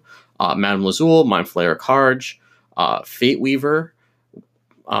 +2/+2. Madame Lazul, Mind Flayer Karj, Fate Weaver,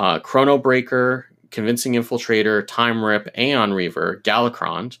 Chrono Breaker, Convincing Infiltrator, Time Rip, Aeon Reaver,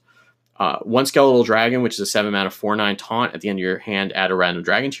 Galakrond. One Skeletal Dragon, which is a 7-mana 4/9 taunt. At the end of your hand, add a random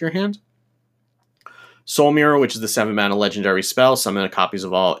dragon to your hand. Soul Mirror, which is the 7-mana legendary spell. Summon copies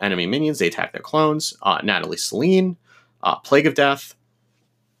of all enemy minions. They attack their clones. Natalie Celine, Plague of Death,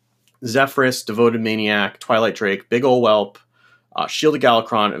 Zephyrus, Devoted Maniac, Twilight Drake, Big Ol' Whelp, Shielded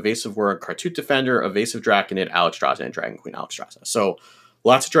Galakrond, Evasive Word, Kartut Defender, Evasive Draconid, Alexstrasza, and Dragon Queen Alexstrasza. So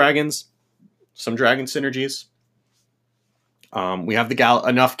lots of dragons, some dragon synergies. We have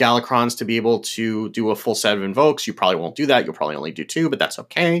enough Galakrons to be able to do a full set of invokes. You probably won't do that. You'll probably only do 2, but that's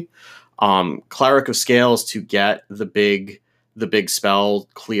okay. Cleric of Scales to get the big spell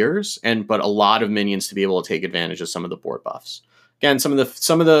clears, but a lot of minions to be able to take advantage of some of the board buffs. Again, some of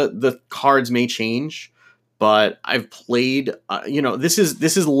the cards may change, but I've played. This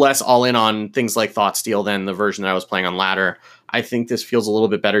is less all in on things like Thoughtsteal than the version that I was playing on ladder. I think this feels a little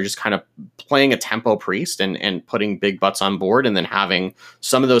bit better, just kind of playing a tempo priest and putting big butts on board, and then having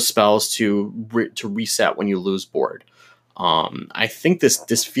some of those spells to reset when you lose board. I think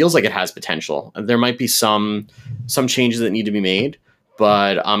this feels like it has potential. There might be some changes that need to be made,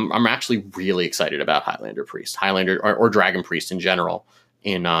 but I'm actually really excited about Highlander Priest, or Dragon Priest in general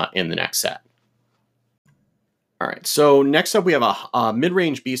in the next set. All right, so next up we have a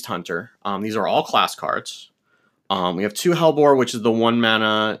mid-range Beast Hunter. These are all class cards. We have 2 Hellbore, which is the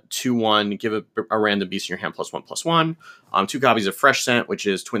 1-mana 2/1. Give a random beast in your hand +1/+1. 2 copies of Fresh Scent, which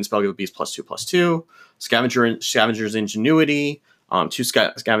is twin spell, give a beast +2/+2. Scavenger's Ingenuity. 2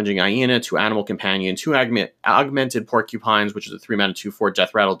 Scavenging Hyena, 2 Animal Companion, 2 Augmented Porcupines, which is a 3-mana 2/4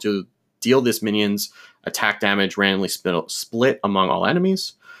 Death Rattle. Deal this minion's attack damage randomly split among all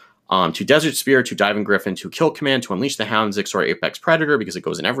enemies. 2 Desert Spear, 2 Diving Griffin, 2 Kill Command, to Unleash the Hound, Zixor Apex Predator, because it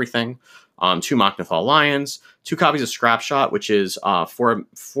goes in everything. 2 Mok'Nathal Lions, 2 copies of Scrap Shot, which is 4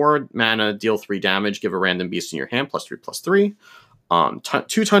 mana, deal 3 damage, give a random beast in your hand, +3/+3.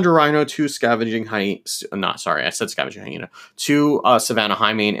 2 Tundra Rhino, 2 Scavenging Hyena, I said Scavenging Hyena, 2 Savannah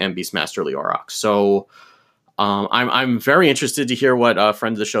Highmane, and Beastmaster Leorox. So I'm very interested to hear what a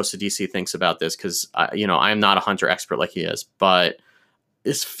friend of the show, Sidisi, thinks about this, because I'm not a hunter expert like he is, but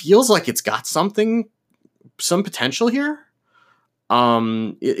this feels like it's got some potential here.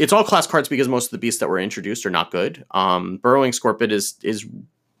 It's all class cards because most of the beasts that were introduced are not good. Burrowing Scorpid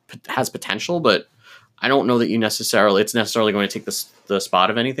has potential, but I don't know that it's necessarily going to take the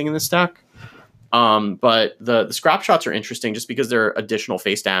spot of anything in this deck. But the Scrap Shots are interesting just because they're additional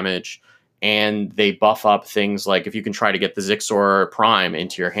face damage, and they buff up things like if you can try to get the Zixor Prime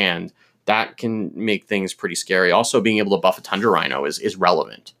into your hand, that can make things pretty scary. Also, being able to buff a Tundra Rhino is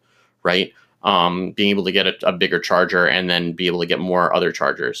relevant, right? Being able to get a bigger charger and then be able to get more other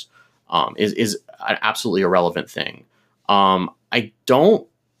chargers is an absolutely irrelevant thing.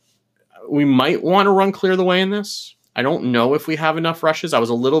 We might want to run Clear the Way in this. I don't know if we have enough rushes. I was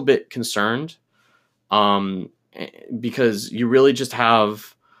a little bit concerned because you really just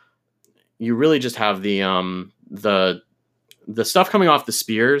have the stuff coming off the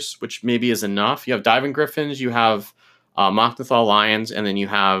spears, which maybe is enough. You have Diving Griffins, you have Mok'Nathal Lions, and then you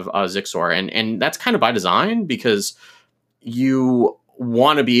have Zixor. And that's kind of by design because you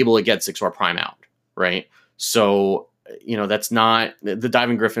want to be able to get Zixor Prime out, right? So, that's not... The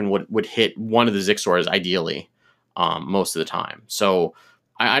Diving Griffin would hit one of the Zixors ideally most of the time. So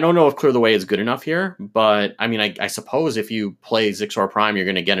I don't know if Clear the Way is good enough here, but I suppose if you play Zixor Prime, you're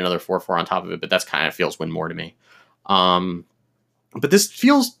going to get another 4/4 on top of it, but that's kind of feels win more to me. But this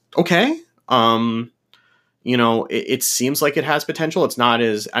feels okay. It seems like it has potential. It's not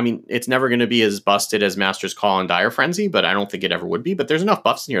it's never going to be as busted as Master's Call and Dire Frenzy, but I don't think it ever would be. But there's enough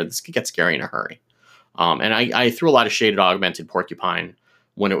buffs in here. This could get scary in a hurry. And I threw a lot of shade at Augmented Porcupine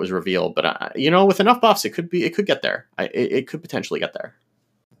when it was revealed, but with enough buffs, it could get there. It could potentially get there.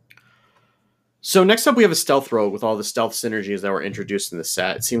 So next up, we have a Stealth Rogue with all the stealth synergies that were introduced in the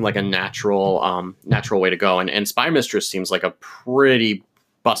set. It seemed like a natural way to go. And Spy Mistress seems like a pretty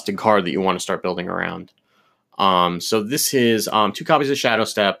busted card that you want to start building around. So this is 2 copies of Shadow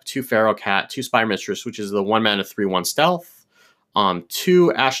Step, 2 Pharaoh Cat, 2 Spy Mistress, which is the 1-mana 3/1 stealth.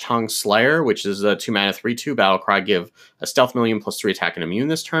 2 Ash Tongue Slayer, which is a 2-mana 3/2 Battlecry, give a stealth minion +3 attack and immune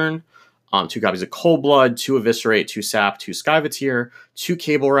this turn. 2 copies of Cold Blood, 2 Eviscerate, 2 Sap, 2 Skyvateer, 2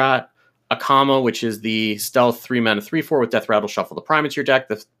 Cable Rat, Akama, which is the stealth 3-mana 3/4 with Death Rattle, shuffle the Prime into your deck.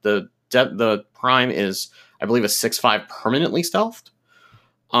 The Prime is, I believe, a 6/5 permanently stealthed.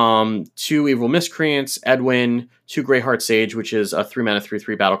 2 Evil Miscreants, Edwin, 2 Greyheart Sage, which is a 3 mana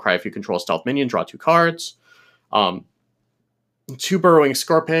 3/3 battle cry. If you control a stealth minion, draw 2 cards. 2 Burrowing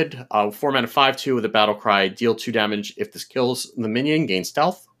Scorpid, 4 mana 5/2 with a battle cry, deal 2 damage if this kills the minion, gain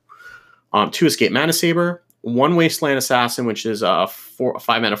stealth. 2 Escape Mana Saber, 1 Wasteland Assassin, which is a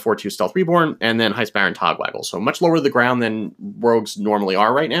 5 mana 4/2 Stealth Reborn, and then Heist Baron Togwaggle. So much lower to the ground than rogues normally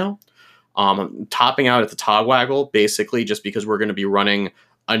are right now. Topping out at the Togwaggle, basically just because we're going to be running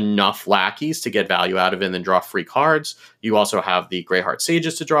enough lackeys to get value out of it and then draw free cards. You also have the Greyheart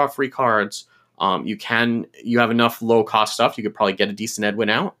Sages to draw free cards. You have enough low cost stuff. You could probably get a decent Edwin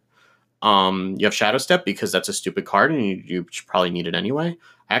out. You have Shadow Step because that's a stupid card and you probably need it anyway.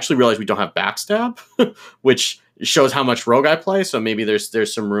 I actually realized we don't have Backstab, which shows how much rogue I play. So maybe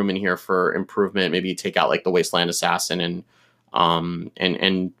there's some room in here for improvement. Maybe you take out like the Wasteland Assassin and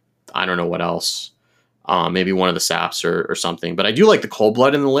I don't know what else. Maybe one of the saps or something. But I do like the Cold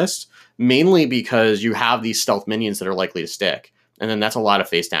Blood in the list, mainly because you have these stealth minions that are likely to stick. And then that's a lot of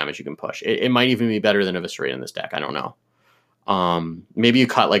face damage you can push. It might even be better than Eviscerate in this deck. I don't know. Maybe you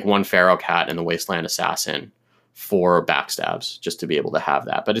cut like 1 Pharaoh Cat and the Wasteland Assassin for backstabs just to be able to have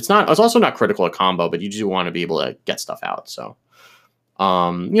that. But it's also not critical at combo, but you do want to be able to get stuff out. So,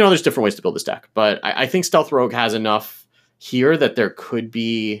 there's different ways to build this deck. But I think Stealth Rogue has enough here that there could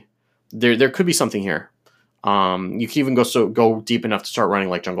be something here. You can even go deep enough to start running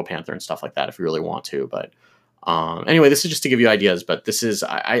like Jungle Panther and stuff like that if you really want to. But anyway, this is just to give you ideas. But this is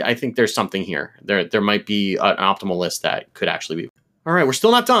I think there's something here. There might be an optimal list that could actually be. All right, we're still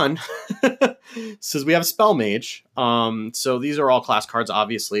not done. Says we have Spell Mage. So these are all class cards,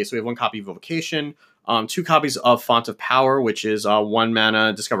 obviously. So we have 1 copy of Evocation, 2 copies of Font of Power, which is 1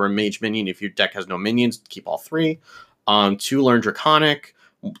 mana, discover a mage minion. If your deck has no minions, keep all 3. 2 Learn Draconic,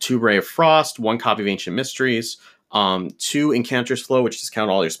 2 Ray of Frost, 1 copy of Ancient Mysteries, 2 Incanter's Flow, which discount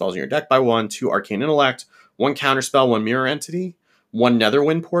all your spells in your deck by 1, 2 Arcane Intellect, 1 Counterspell, 1 Mirror Entity, 1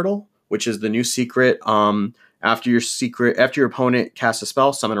 Netherwind Portal, which is the new secret. After your opponent casts a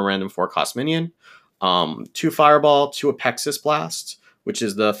spell, summon a random 4-cost minion. 2 Fireball, 2 Apexis Blast, which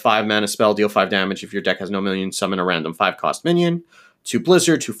is the 5 mana spell, deal 5 damage. If your deck has no minion, summon a random 5-cost minion. 2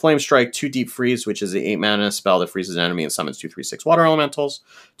 Blizzard, 2 Flame Strike, 2 Deep Freeze, which is the 8 mana spell that freezes an enemy and summons 2/3/6 water elementals.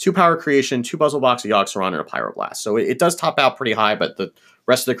 2 Power Creation, 2 Puzzle Box, a Yogg-Saron, and a Pyroblast. So it does top out pretty high, but the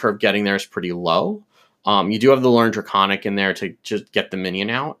rest of the curve getting there is pretty low. You do have the Learn Draconic in there to just get the minion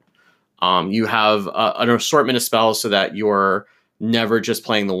out. You have an assortment of spells so that you're never just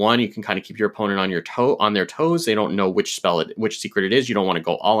playing the one. You can kind of keep your opponent on their toes. They don't know which secret it is. You don't want to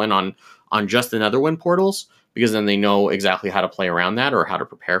go all in on just the Netherwind portals because then they know exactly how to play around that or how to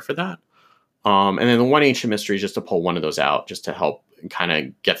prepare for that. And then the 1 Ancient Mystery is just to pull one of those out just to help kind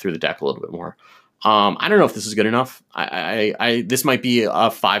of get through the deck a little bit more. I don't know if this is good enough. This might be a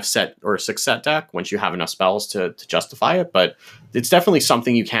 5-set or a 6-set deck once you have enough spells to justify it, but it's definitely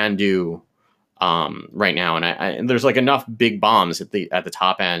something you can do right now. And there's like enough big bombs at the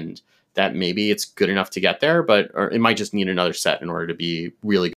top end that maybe it's good enough to get there, or it might just need another set in order to be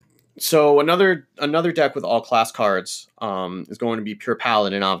really good. So another deck with all class cards is going to be Pure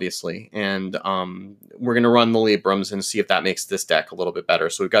Paladin, obviously, and we're going to run the Librams and see if that makes this deck a little bit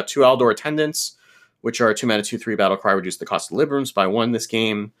better. So we've got 2 Aldor Attendants, which are 2 mana 2/3 battle cry, reduce the cost of Librams by 1 this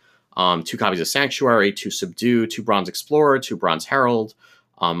game. 2 copies of Sanctuary, 2 Subdue, 2 Bronze Explorer, 2 Bronze Herald,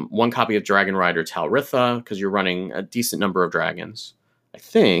 1 copy of Dragon Rider Talritha, because you're running a decent number of dragons. I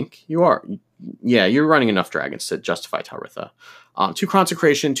think you are. Yeah, you're running enough dragons to justify Talritha. 2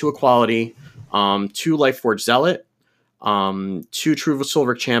 Consecration, 2 Equality, 2 Lifeforged Zealot, 2 True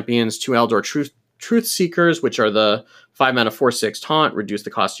Silver Champions, 2 Eldor Truth Seekers, which are the 5 mana 4/6 taunt, reduce the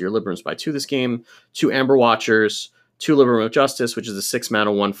cost of your Librams by 2 this game. 2 Amber Watchers, 2 Libram of Justice, which is a 6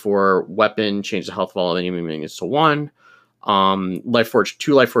 mana 1/4 weapon, change the health of all enemy minions to 1. 2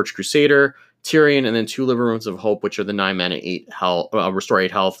 Lifeforged Crusader, Tyrion, and then 2 Librams of Hope, which are the 9 mana 8 health, restore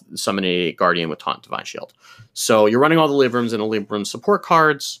 8 health, summon a Guardian with Taunt, Divine Shield. So you're running all the Librams and the Libram support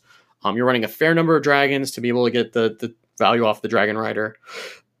cards. You're running a fair number of dragons to be able to get the value off the Dragon Rider.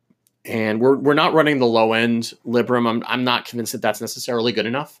 And we're not running the low end Libram. I'm not convinced that that's necessarily good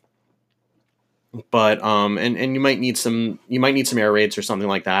enough. But and you might need some air raids or something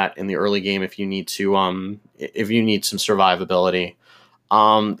like that in the early game if you need some survivability.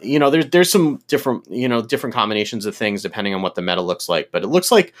 There's some different combinations of things depending on what the meta looks like. But it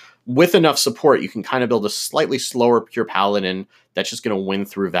looks like with enough support, you can kind of build a slightly slower Pure Paladin that's just going to win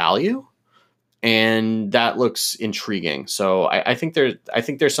through value. And that looks intriguing. So I think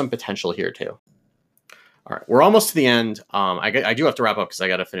there's some potential here too. All right, we're almost to the end. I do have to wrap up because I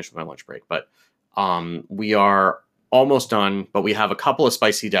got to finish with my lunch break. But we are almost done, but we have a couple of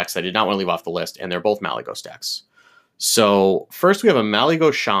spicy decks I did not want to leave off the list, and they're both Malygos decks. So first we have a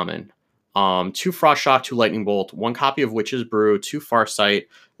Malygos Shaman, 2 Frost Shock, 2 Lightning Bolt, 1 copy of Witch's Brew, 2 Farsight,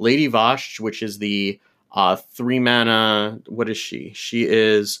 Lady Vashj, which is the 3 mana. What is she? She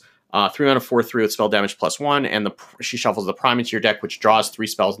is 3 mana 4/3 with spell damage +1, and she shuffles the Prime into your deck, which draws 3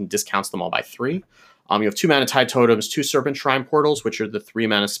 spells and discounts them all by 3. You have 2 mana Tide Totems, 2 Serpent Shrine Portals, which are the 3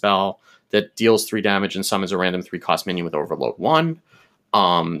 mana spell that deals 3 damage and summons a random 3-cost minion with Overload 1.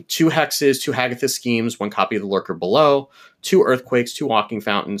 2 Hexes, 2 Hagathys Schemes, 1 copy of the Lurker Below, 2 Earthquakes, 2 Walking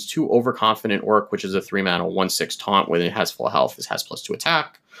Fountains, 2 Overconfident Orc, which is a 3 mana 1/6 taunt when it has full health. It has +2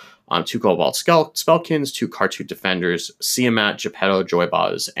 attack. 2 Cobalt Spellkins, 2 Kartut Defenders, Siamat, Geppetto,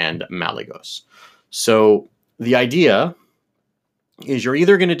 Joybuzz, and Malygos. So the idea is you're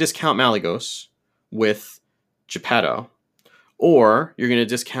either going to discount Malygos with Geppetto, or you're going to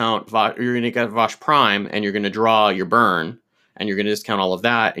discount, you're going to get Vashj Prime, and you're going to draw your burn, and you're going to discount all of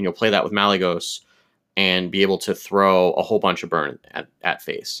that, and you'll play that with Malygos, and be able to throw a whole bunch of burn at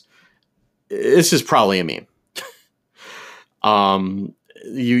face. This is probably a meme.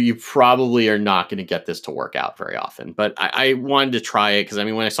 You probably are not going to get this to work out very often, but I wanted to try it because, I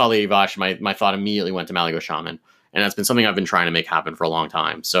mean, when I saw Lady Vashj, my thought immediately went to Malygos Shaman, and that's been something I've been trying to make happen for a long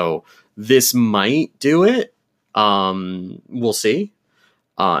time. So this might do it. We'll see.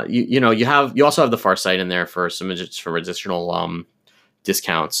 You also have the Farsight in there for additional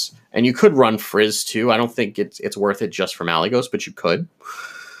discounts, and you could run Frizz too. I don't think it's worth it just for Malygos, but you could.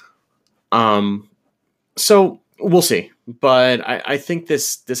 So we'll see, but I think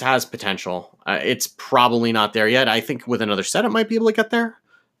this has potential. It's probably not there yet. I think with another set, it might be able to get there,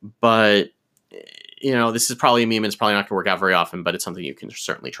 but this is probably a meme. And it's probably not going to work out very often, but it's something you can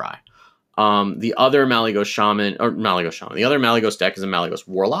certainly try. The other Malygos Shaman, the other Malygos deck is a Malygos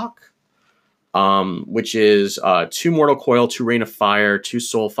Warlock, which is 2 Mortal Coil, 2 Rain of Fire, 2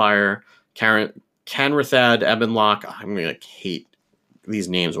 Soulfire, Canrithad, Ebonlock. I'm going to hate these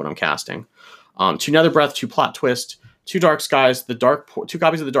names when I'm casting. 2 Nether Breath, 2 Plot Twist, 2 Dark Skies, 2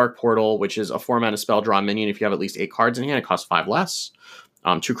 copies of the Dark Portal, which is a 4 mana spell, draw a minion if you have at least 8 cards in hand. It costs 5 less.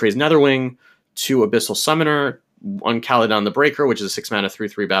 2 Crazed Netherwing, 2 Abyssal Summoner, 1 Caledon the Breaker, which is a 6 mana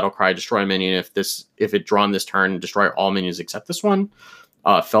 3/3 battle cry. Destroy a minion if it drawn this turn. Destroy all minions except this one.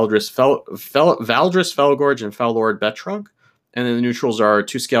 Valdris Felgorge, and Fellord Betrug. And then the neutrals are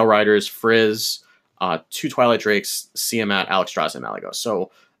 2 Scale Riders, Frizz, 2 Twilight Drakes, Siamat, Alexstrasza, and Malygos.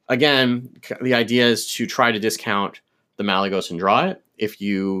 So again, the idea is to try to discount the Malygos and draw it. If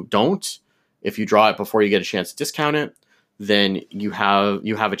you draw it before you get a chance to discount it, then you have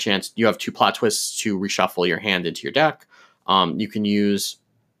a chance. You have 2 Plot Twists to reshuffle your hand into your deck. You can use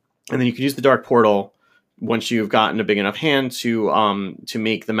the Dark Portal once you've gotten a big enough hand to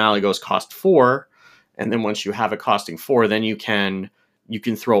make the Malygos cost 4, and then once you have it costing 4, then you can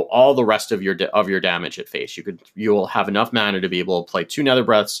throw all the rest of your damage at face. You'll have enough mana to be able to play 2 Nether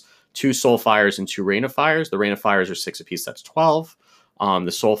Breaths, 2 Soulfires, and 2 Rain of Fires. The Rain of Fires are 6 apiece. That's 12.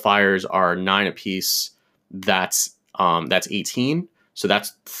 The Soulfires are 9 apiece. That's 18. So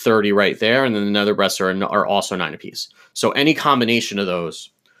that's 30 right there. And then the Nether Breaths are also 9 apiece. So any combination of those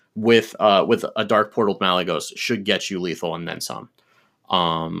with a Dark Portal Malygos should get you lethal and then some.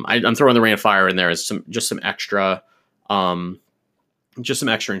 I'm throwing the Rain of Fire in there as some extra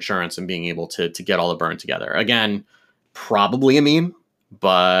insurance and being able to get all the burn together. Again, probably a meme,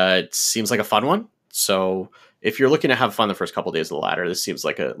 but seems like a fun one. So if you're looking to have fun the first couple of days of the ladder, this seems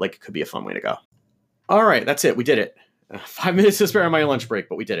like it could be a fun way to go. All right, that's it. We did it. 5 minutes to spare on my lunch break,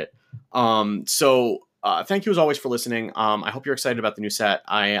 but we did it. So thank you as always for listening. I hope you're excited about the new set.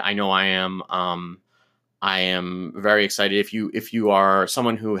 I know I am. I am very excited. If you are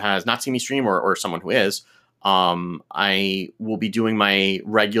someone who has not seen me stream or someone who is, I will be doing my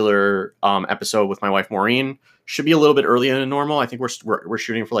regular episode with my wife Maureen. Should be a little bit earlier than normal. I think we're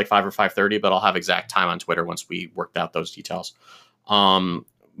shooting for like 5 or 5:30, but I'll have exact time on Twitter once we worked out those details.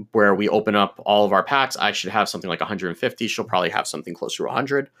 Where we open up all of our packs, I should have something like 150. She'll probably have something closer to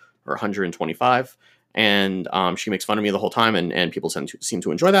 100 or 125. And she makes fun of me the whole time, and people seem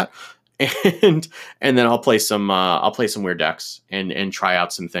to enjoy that. And then I'll play some weird decks and try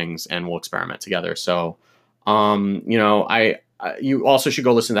out some things, and we'll experiment together. So you also should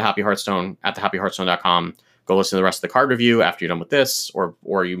go listen to Happy Hearthstone at thehappyhearthstone.com. Go listen to the rest of the card review after you're done with this, or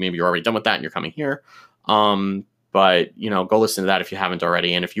you're already done with that and you're coming here. But go listen to that if you haven't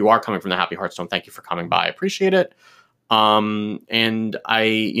already. And if you are coming from the Happy Hearthstone, thank you for coming by. I appreciate it. And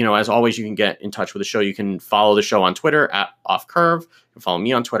as always, you can get in touch with the show. You can follow the show on Twitter at OffCurve. You can follow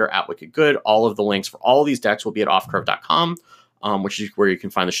me on Twitter at WickedGood. All of the links for all of these decks will be at offcurve.com, which is where you can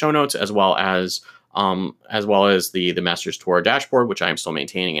find the show notes, as well as as well as the Masters Tour dashboard, which I am still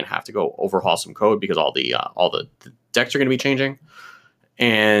maintaining and have to go overhaul some code because all the decks are going to be changing.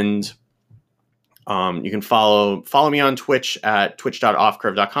 And you can follow me on Twitch at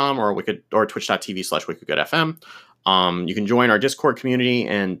twitch.offcurve.com or twitch.tv/wickedgoodfm. You can join our Discord community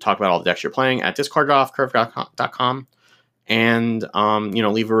and talk about all the decks you're playing at discord.offcurve.com. And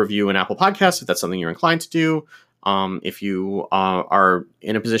leave a review in Apple Podcasts if that's something you're inclined to do. If you are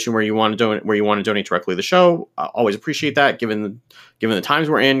in a position where you want to donate directly to the show, always appreciate that. Given the times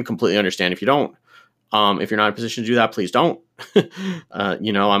we're in, completely understand if you don't. If you're not in a position to do that, please don't.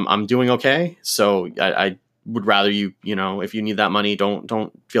 I'm doing okay, so I would rather you if you need that money,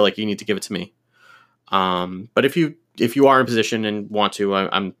 don't feel like you need to give it to me. But if you are in a position and want to,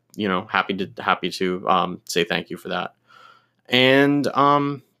 I'm happy to say thank you for that. And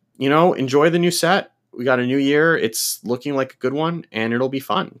enjoy the new set. We got a new year. It's looking like a good one, and it'll be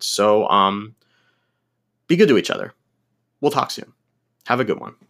fun. So be good to each other. We'll talk soon. Have a good one.